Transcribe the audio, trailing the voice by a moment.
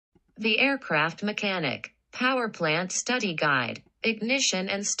The Aircraft Mechanic Powerplant Study Guide. Ignition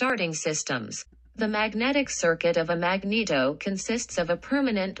and Starting Systems. The magnetic circuit of a magneto consists of a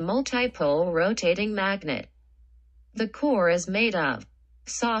permanent multipole rotating magnet. The core is made of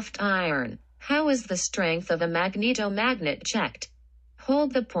soft iron. How is the strength of a magnetomagnet checked?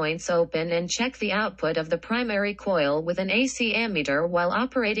 Hold the points open and check the output of the primary coil with an AC ammeter while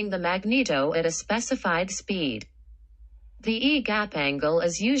operating the magneto at a specified speed. The E-gap angle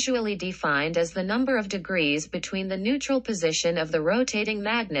is usually defined as the number of degrees between the neutral position of the rotating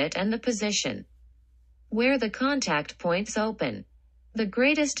magnet and the position where the contact points open. The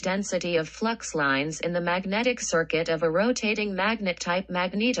greatest density of flux lines in the magnetic circuit of a rotating magnet-type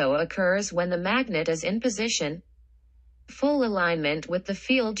magneto occurs when the magnet is in position full alignment with the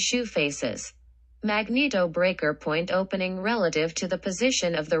field shoe faces. Magneto breaker point opening relative to the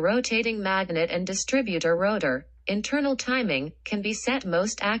position of the rotating magnet and distributor rotor. Internal timing can be set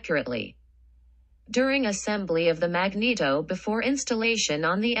most accurately during assembly of the magneto before installation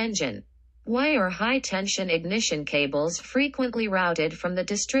on the engine. Why are high-tension ignition cables frequently routed from the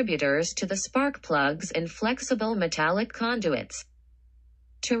distributors to the spark plugs in flexible metallic conduits?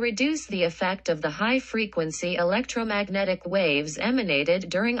 To reduce the effect of the high-frequency electromagnetic waves emanated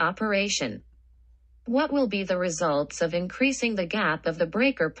during operation. What will be the results of increasing the gap of the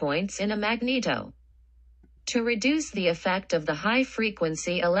breaker points in a magneto? To reduce the effect of the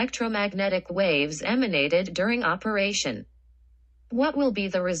high-frequency electromagnetic waves emanated during operation. What will be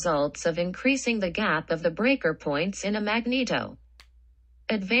the results of increasing the gap of the breaker points in a magneto?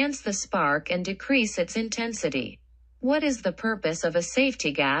 Advance the spark and decrease its intensity. What is the purpose of a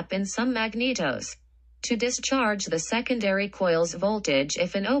safety gap in some magnetos? To discharge the secondary coil's voltage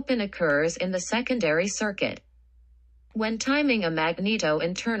if an open occurs in the secondary circuit. When timing a magneto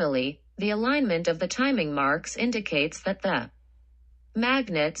internally, the alignment of the timing marks indicates that the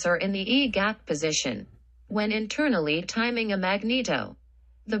magnets are in the E-gap position. When internally timing a magneto,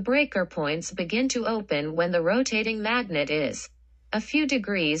 the breaker points begin to open when the rotating magnet is a few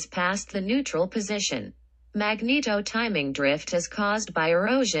degrees past the neutral position. Magneto timing drift is caused by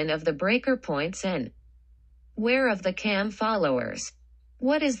erosion of the breaker points in wear of the cam followers.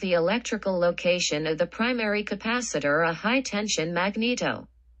 What is the electrical location of the primary capacitor a high-tension magneto?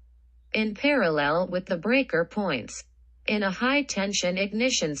 In parallel with the breaker points. In a high-tension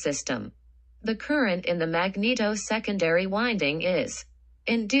ignition system, the current in the magneto secondary winding is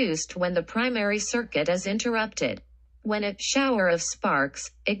induced when the primary circuit is interrupted. When a shower of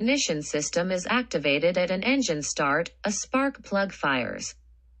sparks, ignition system is activated at an engine start, a spark plug fires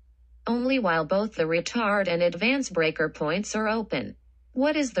only while both the retard and advance breaker points are open.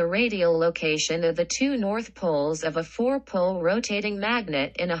 What is the radial location of the two north poles of a four-pole rotating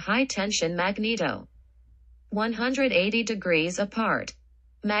magnet in a high-tension magneto? 180 degrees apart.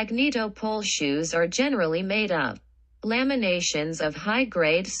 Magneto pole shoes are generally made of laminations of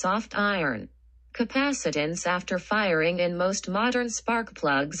high-grade soft iron. Capacitance after firing in most modern spark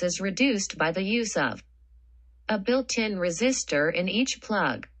plugs is reduced by the use of a built-in resistor in each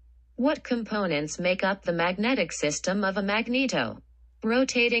plug. What components make up the magnetic system of a magneto?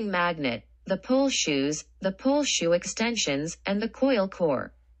 Rotating magnet, the pole shoes, the pole shoe extensions, and the coil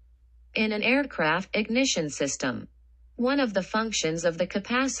core. In an aircraft ignition system, one of the functions of the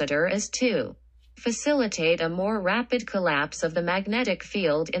capacitor is to facilitate a more rapid collapse of the magnetic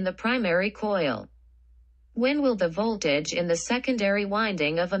field in the primary coil. When will the voltage in the secondary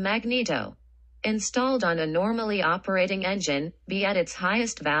winding of a magneto, installed on a normally operating engine, be at its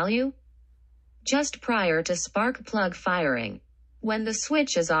highest value? Just prior to spark plug firing. When the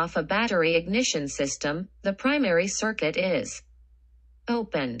switch is off a battery ignition system, the primary circuit is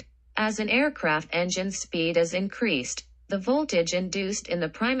opened. As an aircraft engine speed is increased, the voltage induced in the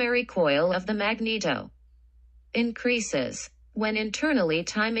primary coil of the magneto increases. When internally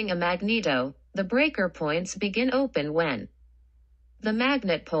timing a magneto, the breaker points begin open when the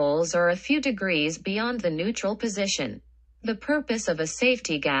magnet poles are a few degrees beyond the neutral position. The purpose of a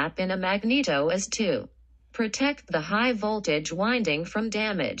safety gap in a magneto is to protect the high voltage winding from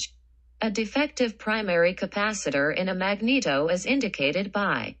damage. A defective primary capacitor in a magneto is indicated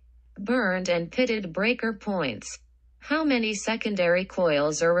by burned and pitted breaker points. How many secondary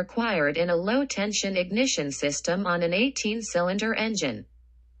coils are required in a low-tension ignition system on an 18-cylinder engine?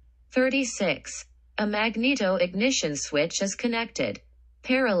 36. A magneto ignition switch is connected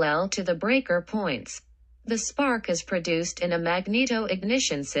parallel to the breaker points. The spark is produced in a magneto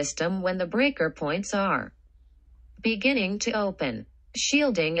ignition system when the breaker points are beginning to open.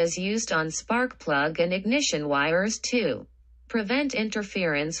 Shielding is used on spark plug and ignition wires to prevent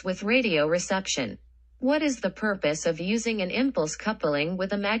interference with radio reception. What is the purpose of using an impulse coupling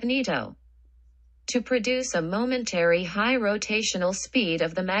with a magneto? To produce a momentary high rotational speed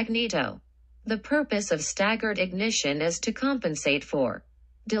of the magneto. The purpose of staggered ignition is to compensate for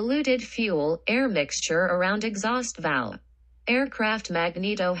diluted fuel-air mixture around exhaust valve. Aircraft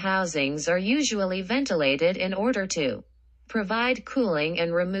magneto housings are usually ventilated in order to provide cooling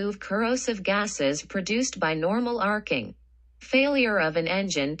and remove corrosive gases produced by normal arcing. Failure of an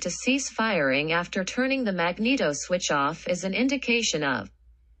engine to cease firing after turning the magneto switch off is an indication of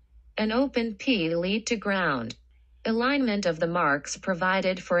an open P lead to ground. Alignment of the marks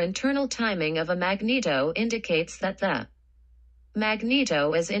provided for internal timing of a magneto indicates that the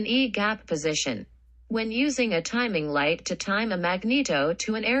magneto is in E-gap position. When using a timing light to time a magneto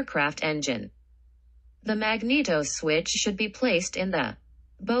to an aircraft engine, the magneto switch should be placed in the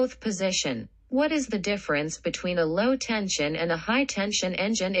both position. What is the difference between a low-tension and a high-tension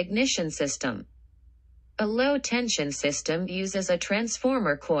engine ignition system? A low-tension system uses a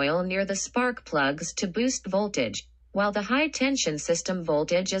transformer coil near the spark plugs to boost voltage, while the high-tension system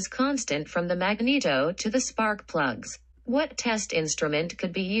voltage is constant from the magneto to the spark plugs. What test instrument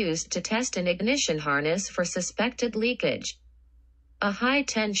could be used to test an ignition harness for suspected leakage? A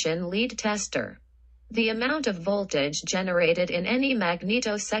high-tension lead tester. The amount of voltage generated in any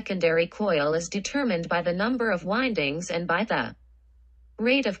magneto secondary coil is determined by the number of windings and by the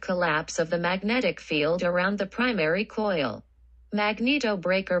rate of collapse of the magnetic field around the primary coil. Magneto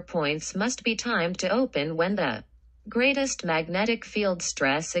breaker points must be timed to open when the greatest magnetic field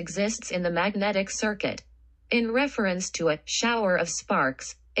stress exists in the magnetic circuit. In reference to a shower of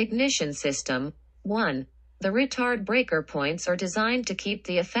sparks ignition system, 1. The retard breaker points are designed to keep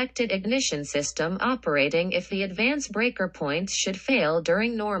the affected ignition system operating if the advance breaker points should fail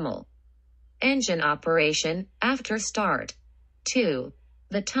during normal engine operation, after start. 2.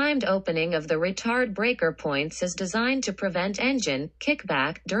 The timed opening of the retard breaker points is designed to prevent engine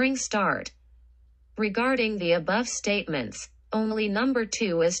kickback during start. Regarding the above statements, only number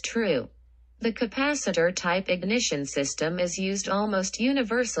 2 is true. The capacitor-type ignition system is used almost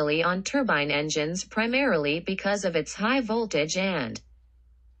universally on turbine engines primarily because of its high voltage and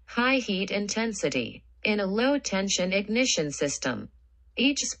high heat intensity. In a low-tension ignition system,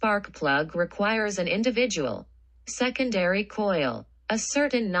 each spark plug requires an individual secondary coil. A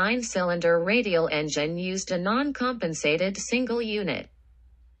certain 9-cylinder radial engine used a non-compensated single unit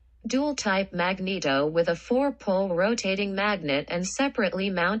dual-type magneto with a 4-pole rotating magnet and separately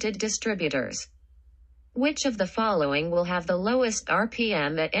mounted distributors. Which of the following will have the lowest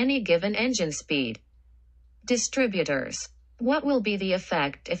RPM at any given engine speed? Distributors. What will be the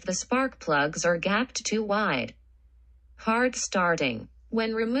effect if the spark plugs are gapped too wide? Hard starting.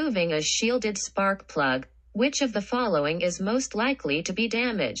 When removing a shielded spark plug, which of the following is most likely to be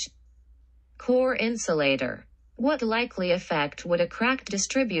damaged? Core insulator. What likely effect would a cracked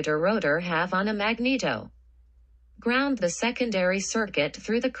distributor rotor have on a magneto? Ground the secondary circuit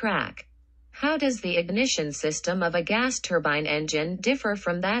through the crack. How does the ignition system of a gas turbine engine differ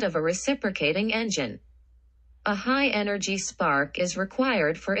from that of a reciprocating engine? A high-energy spark is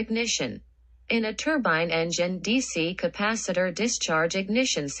required for ignition. In a turbine engine DC capacitor discharge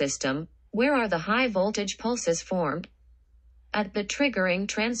ignition system, where are the high-voltage pulses formed? At the triggering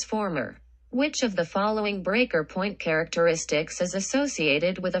transformer. Which of the following breaker point characteristics is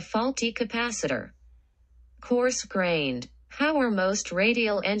associated with a faulty capacitor? Coarse-grained. How are most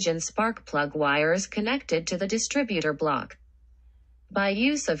radial engine spark plug wires connected to the distributor block? By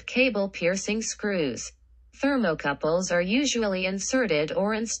use of cable-piercing screws. Thermocouples are usually inserted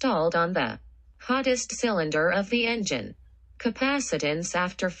or installed on the hottest cylinder of the engine. Capacitance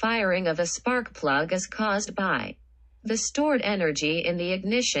after firing of a spark plug is caused by the stored energy in the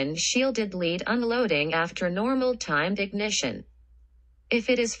ignition shielded lead unloading after normal timed ignition.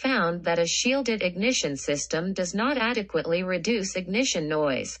 If it is found that a shielded ignition system does not adequately reduce ignition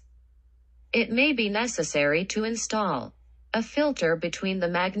noise, it may be necessary to install a filter between the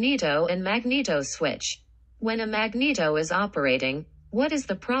magneto and magneto switch. When a magneto is operating, what is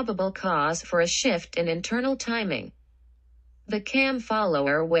the probable cause for a shift in internal timing? The cam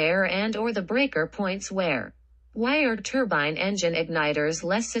follower wear and/or the breaker points wear. Why are turbine engine igniters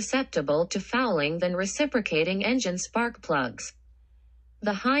less susceptible to fouling than reciprocating engine spark plugs?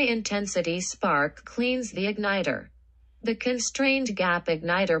 The high-intensity spark cleans the igniter. The constrained gap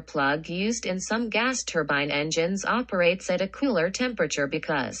igniter plug used in some gas turbine engines operates at a cooler temperature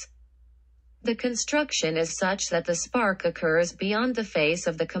because the construction is such that the spark occurs beyond the face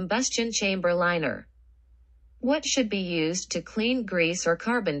of the combustion chamber liner. What should be used to clean grease or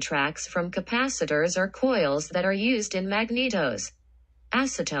carbon tracks from capacitors or coils that are used in magnetos?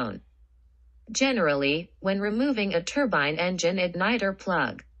 Acetone. generally, when removing a turbine engine igniter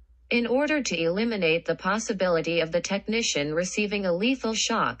plug. In order to eliminate the possibility of the technician receiving a lethal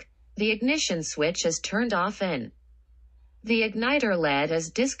shock, the ignition switch is turned off and the igniter lead is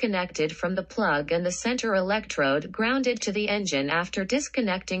disconnected from the plug and the center electrode grounded to the engine after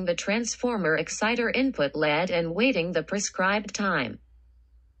disconnecting the transformer exciter input lead and waiting the prescribed time.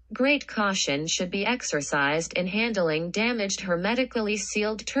 Great caution should be exercised in handling damaged hermetically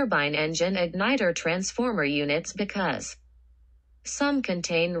sealed turbine engine igniter transformer units because some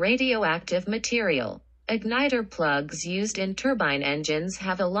contain radioactive material. Igniter plugs used in turbine engines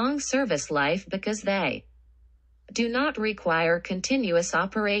have a long service life because they do not require continuous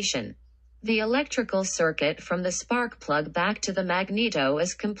operation. The electrical circuit from the spark plug back to the magneto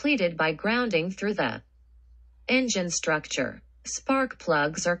is completed by grounding through the engine structure. Spark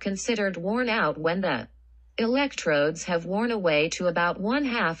plugs are considered worn out when the electrodes have worn away to about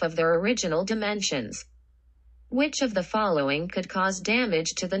 1/2 of their original dimensions. Which of the following could cause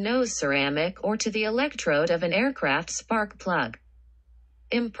damage to the nose ceramic or to the electrode of an aircraft spark plug?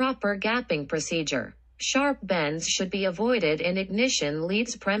 Improper gapping procedure. Sharp bends should be avoided in ignition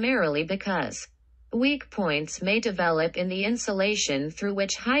leads primarily because weak points may develop in the insulation through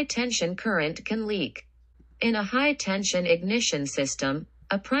which high-tension current can leak. In a high-tension ignition system,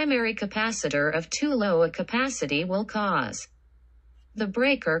 a primary capacitor of too low a capacity will cause the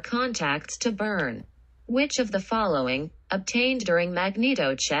breaker contacts to burn. Which of the following, obtained during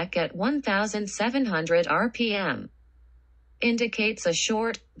magneto check at 1700 RPM, indicates a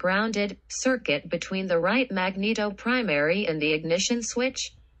short, grounded, circuit between the right magneto primary and the ignition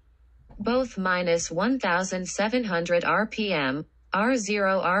switch? Both -1700 RPM,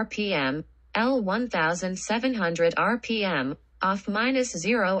 R0 RPM, L 1700 RPM, off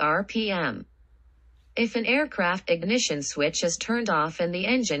 -0 RPM. If an aircraft ignition switch is turned off and the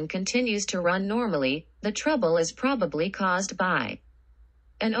engine continues to run normally, the trouble is probably caused by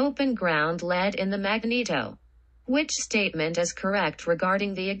an open ground lead in the magneto. Which statement is correct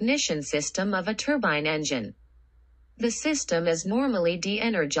regarding the ignition system of a turbine engine? The system is normally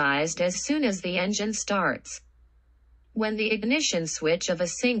de-energized as soon as the engine starts. When the ignition switch of a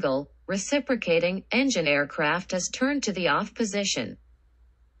single, reciprocating, engine aircraft is turned to the off position,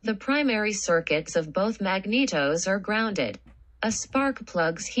 the primary circuits of both magnetos are grounded. A spark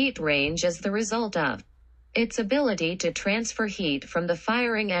plug's heat range is the result of its ability to transfer heat from the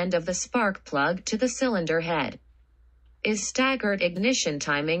firing end of the spark plug to the cylinder head. Is staggered ignition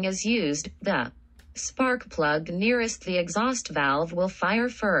timing is used, the spark plug nearest the exhaust valve will fire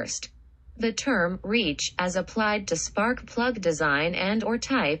first. The term reach, as applied to spark plug design and/or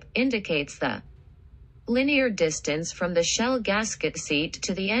type, indicates the linear distance from the shell gasket seat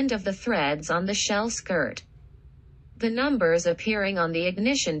to the end of the threads on the shell skirt. The numbers appearing on the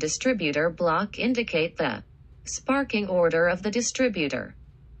ignition distributor block indicate the sparking order of the distributor.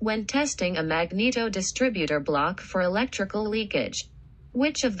 When testing a magneto distributor block for electrical leakage,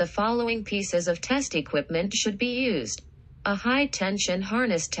 which of the following pieces of test equipment should be used? A high-tension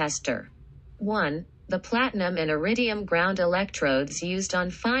harness tester. 1. The platinum and iridium ground electrodes used on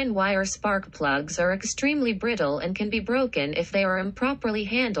fine wire spark plugs are extremely brittle and can be broken if they are improperly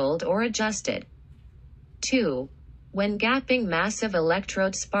handled or adjusted. 2. When gapping massive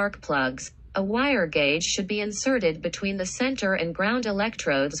electrode spark plugs, a wire gauge should be inserted between the center and ground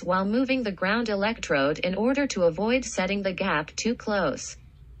electrodes while moving the ground electrode in order to avoid setting the gap too close.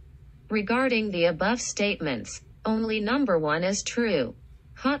 Regarding the above statements, only number 1 is true.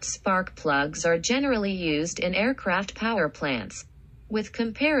 Hot spark plugs are generally used in aircraft power plants with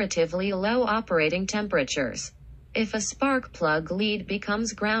comparatively low operating temperatures. If a spark plug lead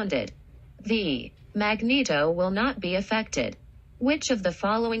becomes grounded, the magneto will not be affected. Which of the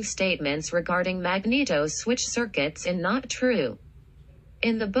following statements regarding magneto switch circuits is not true?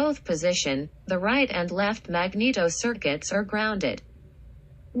 In the both position, the right and left magneto circuits are grounded.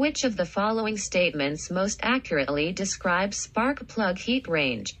 Which of the following statements most accurately describes spark plug heat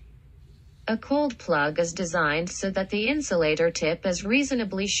range? A cold plug is designed so that the insulator tip is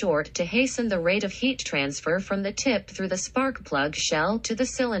reasonably short to hasten the rate of heat transfer from the tip through the spark plug shell to the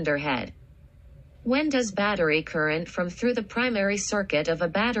cylinder head. When does battery current from through the primary circuit of a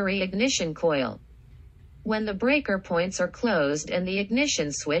battery ignition coil? When the breaker points are closed and the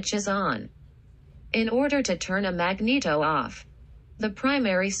ignition switch is on. In order to turn a magneto off, the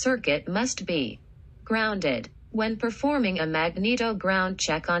primary circuit must be grounded. When performing a magneto ground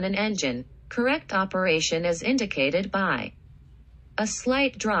check on an engine, correct operation is indicated by a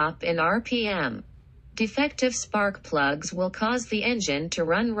slight drop in RPM. Defective spark plugs will cause the engine to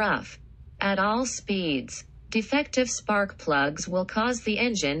run rough at all speeds. Defective spark plugs will cause the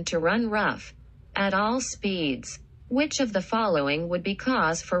engine to run rough at all speeds. Which of the following would be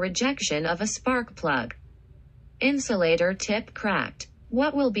cause for rejection of a spark plug? Insulator tip cracked.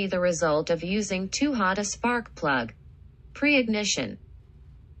 What will be the result of using too hot a spark plug? Pre-ignition.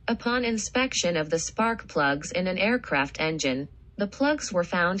 Upon inspection of the spark plugs in an aircraft engine, the plugs were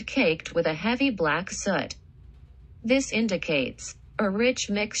found caked with a heavy black soot. This indicates a rich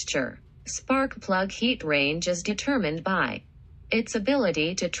mixture. Spark plug heat range is determined by its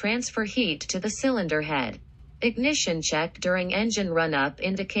ability to transfer heat to the cylinder head. Ignition check during engine run-up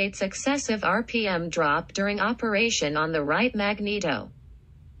indicates excessive RPM drop during operation on the right magneto.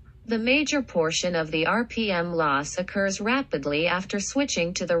 The major portion of the RPM loss occurs rapidly after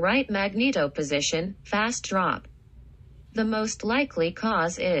switching to the right magneto position, fast drop. The most likely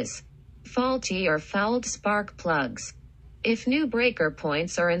cause is faulty or fouled spark plugs. If new breaker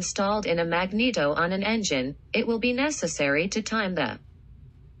points are installed in a magneto on an engine, it will be necessary to time the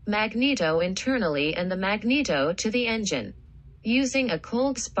magneto internally and the magneto to the engine. Using a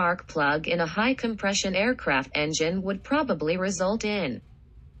cold spark plug in a high-compression aircraft engine would probably result in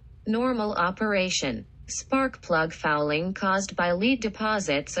normal operation. Spark plug fouling caused by lead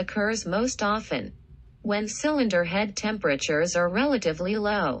deposits occurs most often when cylinder head temperatures are relatively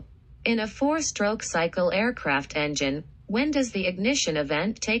low. In a 4-stroke cycle aircraft engine, when does the ignition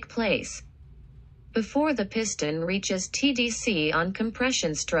event take place? Before the piston reaches TDC on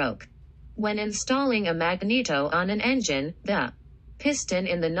compression stroke. When installing a magneto on an engine, the piston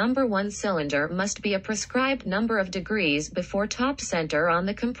in the number 1 cylinder must be a prescribed number of degrees before top center on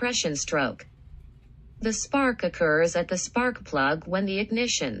the compression stroke. The spark occurs at the spark plug when the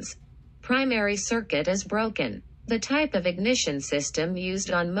ignition's primary circuit is broken. The type of ignition system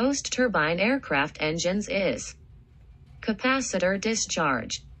used on most turbine aircraft engines is capacitor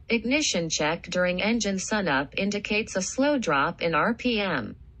discharge. Ignition check during engine sunup indicates a slow drop in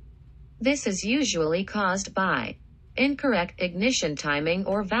RPM. This is usually caused by incorrect ignition timing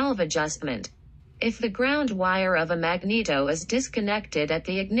or valve adjustment. If the ground wire of a magneto is disconnected at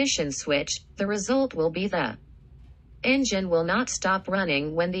the ignition switch, the result will be the engine will not stop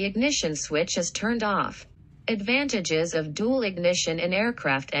running when the ignition switch is turned off. Advantages of dual ignition in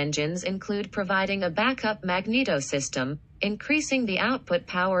aircraft engines include providing a backup magneto system, increasing the output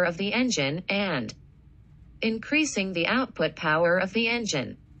power of the engine, and increasing the output power of the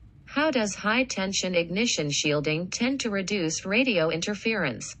engine. How does high-tension ignition shielding tend to reduce radio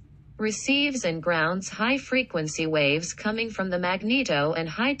interference? Receives and grounds high-frequency waves coming from the magneto and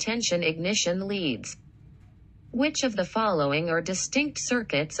high-tension ignition leads. Which of the following are distinct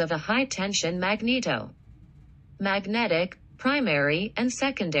circuits of a high-tension magneto? Magnetic, primary, and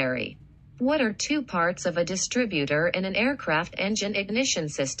secondary. What are 2 parts of a distributor in an aircraft engine ignition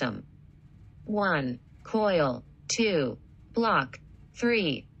system? 1. Coil. 2. Block.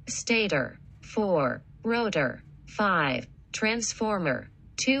 3. Stator. 4. Rotor. 5. Transformer.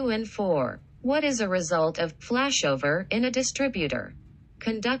 2 and 4. What is a result of flashover in a distributor?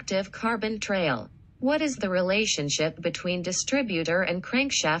 Conductive carbon trail. What is the relationship between distributor and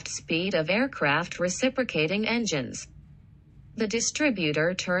crankshaft speed of aircraft reciprocating engines? The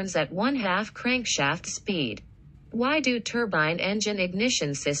distributor turns at 1/2 crankshaft speed. Why do turbine engine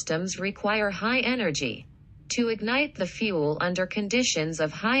ignition systems require high energy? To ignite the fuel under conditions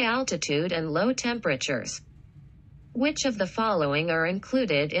of high altitude and low temperatures. Which of the following are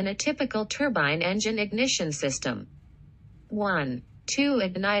included in a typical turbine engine ignition system? 1. 2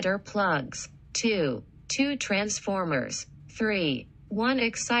 igniter plugs. 2. 2 transformers. 3. 1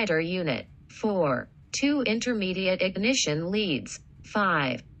 exciter unit. 4. 2 intermediate ignition leads.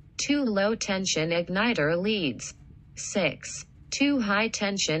 5. 2 low-tension igniter leads. 6. 2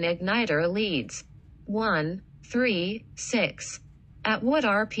 high-tension igniter leads. 1, 3, 6. At what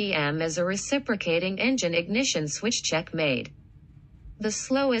RPM is a reciprocating engine ignition switch check made? The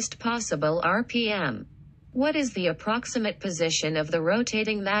slowest possible RPM. What is the approximate position of the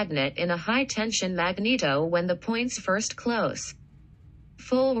rotating magnet in a high-tension magneto when the points first close?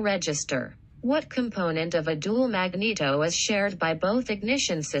 Full register. What component of a dual magneto is shared by both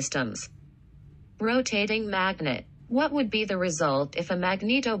ignition systems? Rotating magnet. What would be the result if a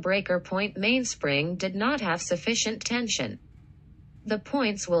magneto breaker point mainspring did not have sufficient tension? The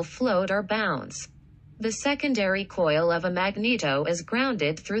points will float or bounce. The secondary coil of a magneto is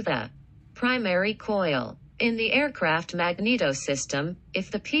grounded through the primary coil. In the aircraft magneto system, if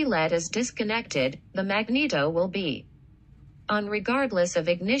the P-LED is disconnected, the magneto will be on regardless of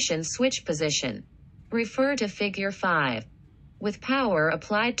ignition switch position. Refer to Figure 5. With power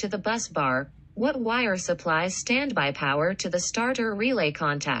applied to the bus bar, what wire supplies standby power to the starter relay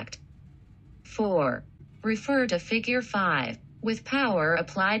contact? 4. Refer to Figure 5. With power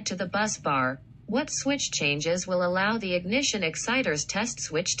applied to the bus bar, What switch changes will allow the ignition exciter's test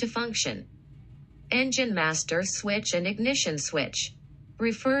switch to function? Engine master switch and ignition switch.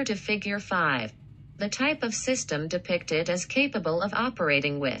 Refer to Figure 5. The type of system depicted as capable of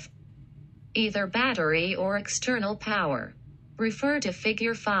operating with either battery or external power. Refer to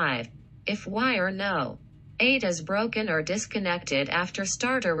Figure 5. If wire No. 8 is broken or disconnected after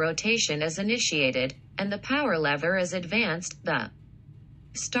starter rotation is initiated, and the power lever is advanced, the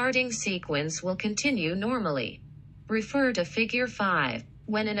starting sequence will continue normally. Refer to Figure 5.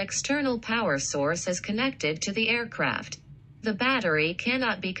 When an external power source is connected to the aircraft, the battery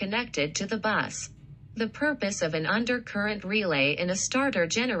cannot be connected to the bus. The purpose of an undercurrent relay in a starter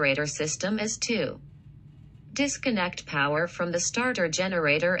generator system is to disconnect power from the starter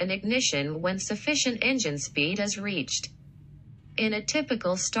generator and ignition when sufficient engine speed is reached. In a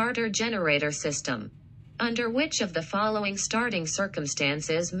typical starter generator system, under which of the following starting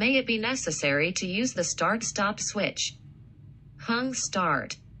circumstances may it be necessary to use the start-stop switch? Hung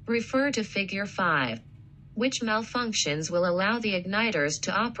start. Refer to Figure 5. Which malfunctions will allow the igniters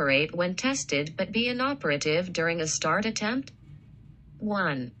to operate when tested but be inoperative during a start attempt?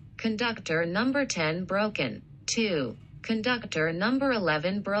 1. Conductor number 10 broken. 2. Conductor number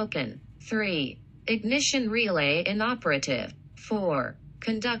 11 broken. 3. Ignition relay inoperative. 4.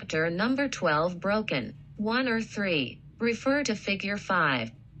 Conductor number 12 broken. 1 or 3. Refer to Figure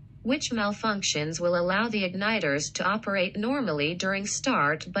 5. Which malfunctions will allow the igniters to operate normally during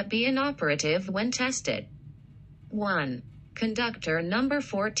start but be inoperative when tested? 1. Conductor number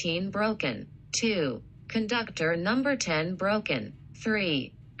 14 broken. 2. Conductor number 10 broken.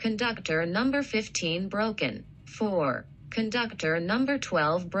 3. Conductor number 15 broken. 4. Conductor number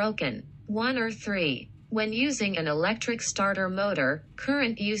 12 broken. 1 or 3. When using an electric starter motor,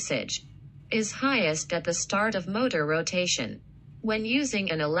 current usage is highest at the start of motor rotation. When using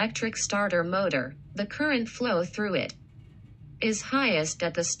an electric starter motor, the current flow through it is highest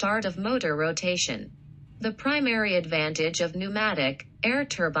at the start of motor rotation. The primary advantage of pneumatic, air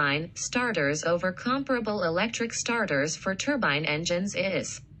turbine, starters over comparable electric starters for turbine engines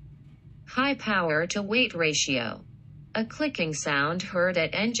is high power-to-weight ratio. A clicking sound heard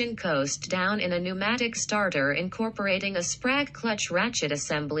at engine coast down in a pneumatic starter incorporating a Sprague clutch ratchet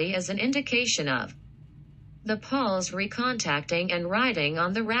assembly is an indication of the pawls recontacting and riding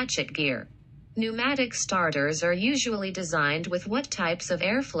on the ratchet gear. Pneumatic starters are usually designed with what types of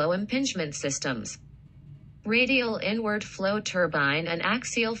airflow impingement systems? Radial inward flow turbine and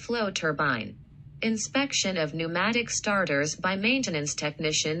axial flow turbine. Inspection of pneumatic starters by maintenance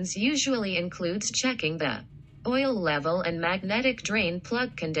technicians usually includes checking the oil level and magnetic drain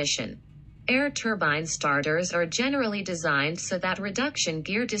plug condition. Air turbine starters are generally designed so that reduction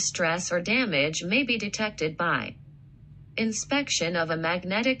gear distress or damage may be detected by inspection of a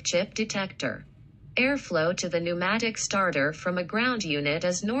magnetic chip detector. Airflow to the pneumatic starter from a ground unit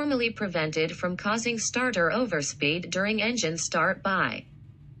is normally prevented from causing starter overspeed during engine start by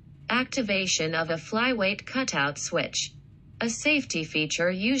activation of a flyweight cutout switch, a safety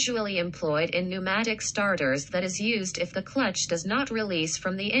feature usually employed in pneumatic starters that is used if the clutch does not release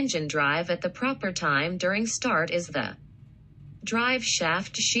from the engine drive at the proper time during start is the drive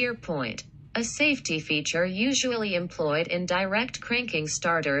shaft shear point. A safety feature usually employed in direct cranking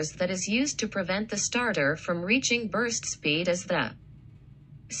starters that is used to prevent the starter from reaching burst speed is the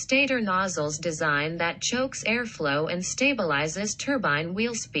stator nozzle's design that chokes airflow and stabilizes turbine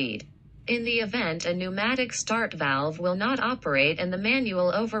wheel speed. In the event a pneumatic start valve will not operate and the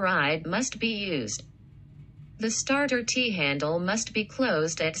manual override must be used, the starter T-handle must be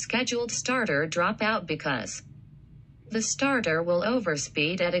closed at scheduled starter dropout because the starter will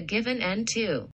overspeed at a given N2.